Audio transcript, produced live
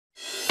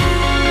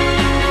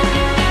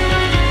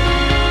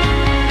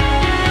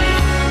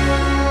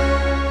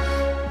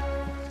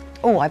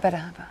I better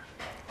have that.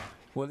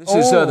 Well, this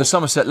is the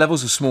Somerset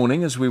levels this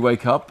morning as we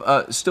wake up.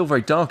 Still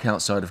very dark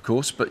outside, of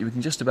course, but we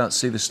can just about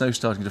see the snow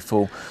starting to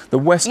fall. The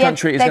West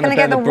Country is going to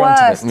bear the brunt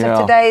of it. They're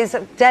going to get the worst of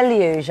today's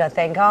deluge, I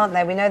think, aren't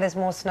they? We know there's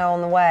more snow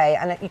on the way,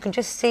 and you can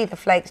just see the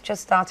flakes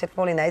just started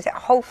falling there. Is it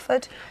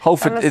Holford?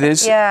 Holford, it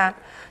is. Yeah.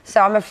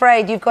 So I'm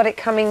afraid you've got it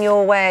coming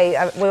your way.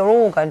 We're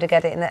all going to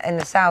get it in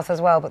the south as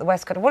well, but the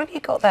West Country. What have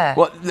you got there?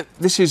 Well,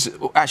 this is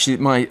actually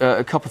my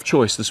cup of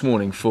choice this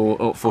morning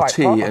for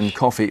tea and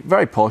coffee.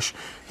 Very posh.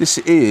 This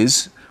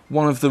is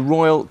one of the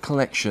Royal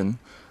Collection.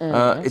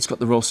 It's got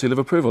the Royal Seal of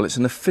Approval. It's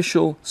an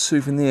official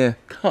souvenir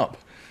cup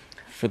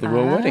for the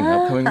Royal Wedding,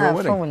 upcoming Royal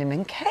Wedding. For William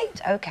and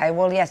Kate. OK,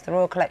 well, yes, the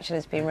Royal Collection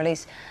has been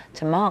released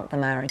to mark the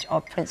marriage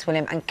of Prince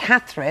William and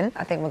Catherine,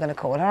 I think we're going to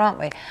call her, aren't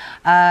we?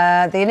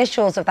 The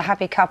initials of the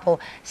happy couple,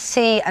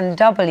 C and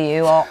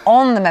W, are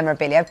on the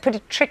memorabilia. A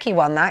pretty tricky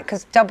one, that,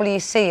 because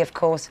WC, of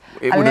course,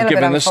 it would have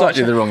given us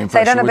slightly the wrong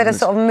impression. They've done a bit of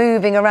sort of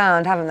moving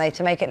around, haven't they,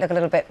 to make it look a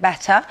little bit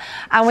better.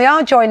 And we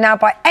are joined now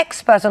by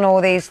expert on all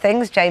these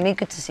things. Jamie,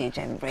 good to see you,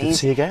 Jamie Breese. Good to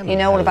see you again. You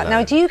know all about.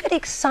 Now, do you get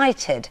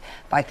excited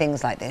by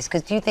things like this?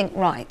 Because do you think,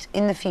 right,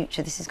 in the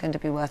future, this is going to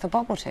be worth a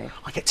bob or two?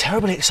 I get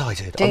terribly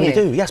excited. Do I really you?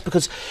 do, yes,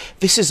 because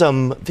this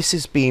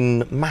has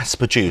been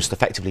mass-produced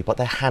effectively, but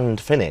they're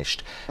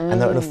hand-finished and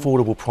they're at an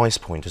affordable price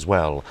point as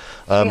well.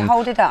 Can you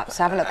hold it up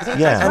so have a look?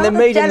 Yeah, and they're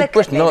made in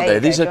Britain, aren't they?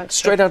 These are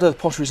straight out of the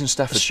potteries in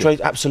Staffordshire.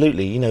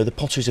 Absolutely. You know, the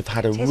potteries have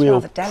had a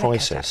real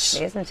crisis.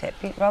 Actually, isn't it?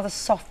 Rather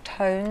soft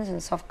tones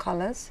and soft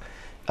colours.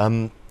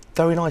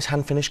 Very nice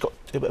hand finish, got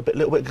a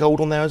little bit of gold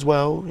on there as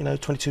well, you know,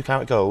 22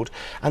 carat gold,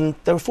 and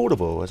they're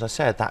affordable. As I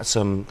said, that's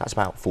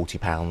about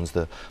 £40.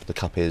 The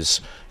cup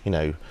is, you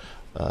know,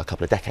 a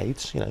couple of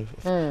decades, you know,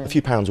 a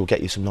few pounds will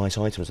get you some nice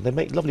items, and they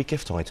make lovely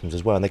gift items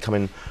as well, and they come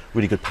in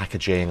really good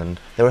packaging, and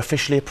they're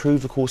officially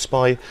approved, of course,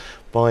 by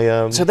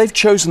so they've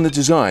chosen the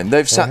design.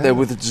 They've sat there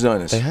with the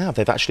designers. They have.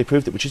 They've actually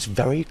approved it, which is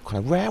very kind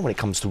of rare when it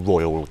comes to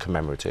royal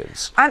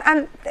commemoratives.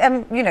 And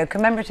you know,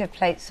 commemorative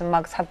plates and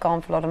mugs have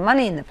gone for a lot of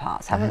money in the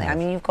past, haven't they? I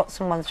mean, you've got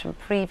some ones from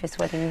previous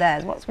wedding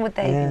theirs. What would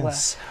they be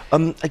worth?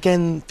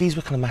 Again, these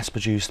were kind of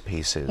mass-produced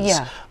pieces.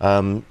 Yeah.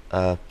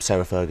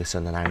 Sarah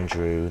Ferguson and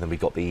Andrew. Then we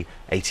got the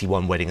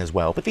 81 wedding as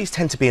well. But these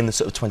tend to be in the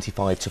sort of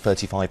 £25 to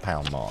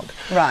 £35 mark.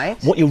 Right.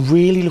 What you're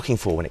really looking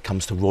for when it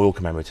comes to royal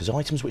commemoratives,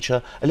 items which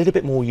are a little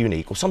bit more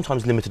unique, or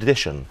sometimes limited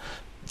edition.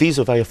 These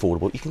are very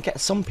affordable. You can get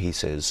some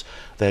pieces,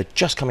 they're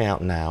just coming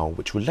out now,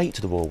 which relate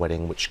to the royal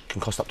wedding, which can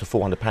cost up to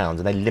 £400, and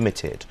they're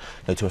limited,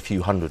 you know, to a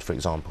few hundred, for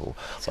example.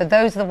 So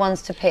those are the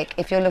ones to pick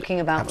if you're looking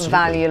about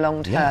value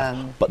long term.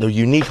 Yeah. But the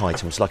unique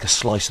items, like a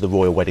slice of the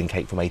royal wedding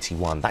cake from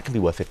 81, that can be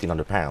worth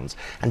 £1,500.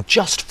 And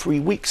just 3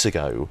 weeks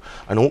ago,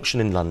 an auction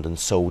in London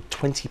sold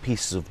 20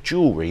 pieces of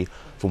jewellery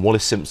from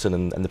Wallis Simpson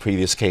and the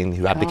previous king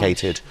who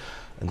abdicated.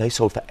 And they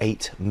sold for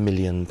 £8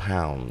 million.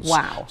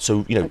 Wow.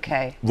 So, you know,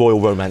 royal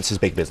romance is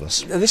big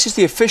business. Now, this is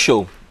the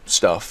official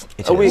stuff.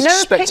 Are we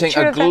expecting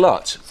a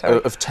glut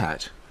of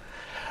tat?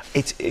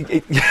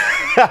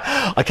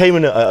 I came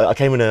in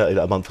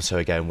a month or so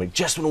ago, and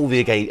just when all the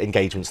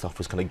engagement stuff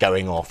was kind of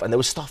going off, and there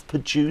was stuff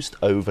produced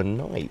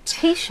overnight.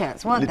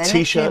 T-shirts, weren't they?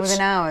 T-shirts, within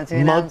hours.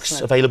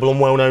 mugs available on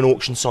well-known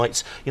auction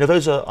sites. You know,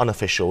 those are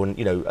unofficial, and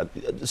you know,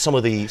 some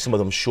of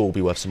them sure will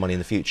be worth some money in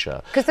the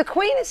future. Because the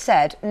Queen has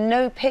said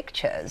no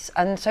pictures,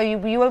 and so you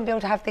won't be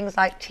able to have things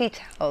like tea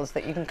towels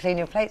that you can clean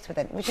your plates with,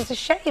 which is a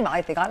shame.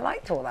 I think I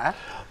liked all that.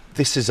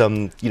 This is,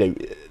 you know.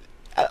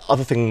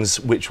 Other things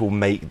which will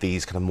make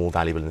these kind of more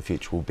valuable in the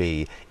future will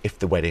be if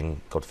the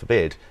wedding, God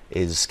forbid,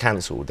 is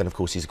cancelled. Then, of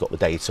course, he's got the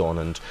date on,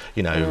 and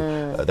you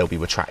know they'll be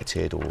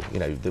retracted, or you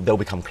know they'll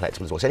become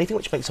collectibles as well. So anything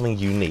which makes something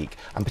unique,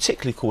 and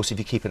particularly, of course, if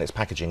you keep it in its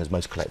packaging, as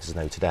most collectors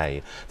know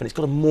today, then it's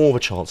got more of a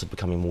chance of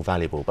becoming more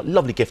valuable. But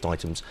lovely gift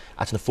items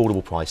at an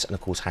affordable price, and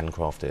of course,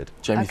 handcrafted.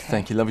 Jamie,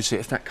 thank you. Lovely to see.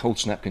 If that cold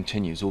snap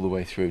continues all the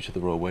way through to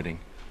the royal wedding.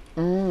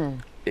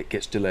 It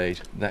gets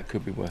delayed, that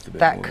could be worth a bit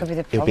more. That could be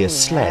the problem. It'll be a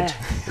sled.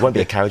 Yeah. It won't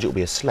be a carriage, it'll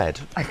be a sled.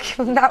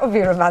 That would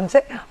be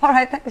romantic. All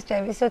right, thanks,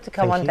 Jamie. Still to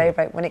come on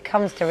Daybreak. When it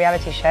comes to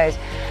reality shows,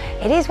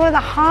 it is one of the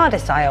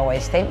hardest, I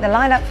always think. The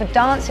lineup for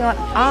Dancing on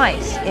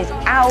Ice is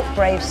out,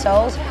 brave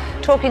souls.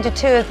 Talking to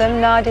two of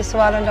them, Nadia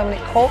Sawalha and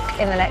Dominic Cork,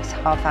 in the next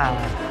half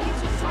hour.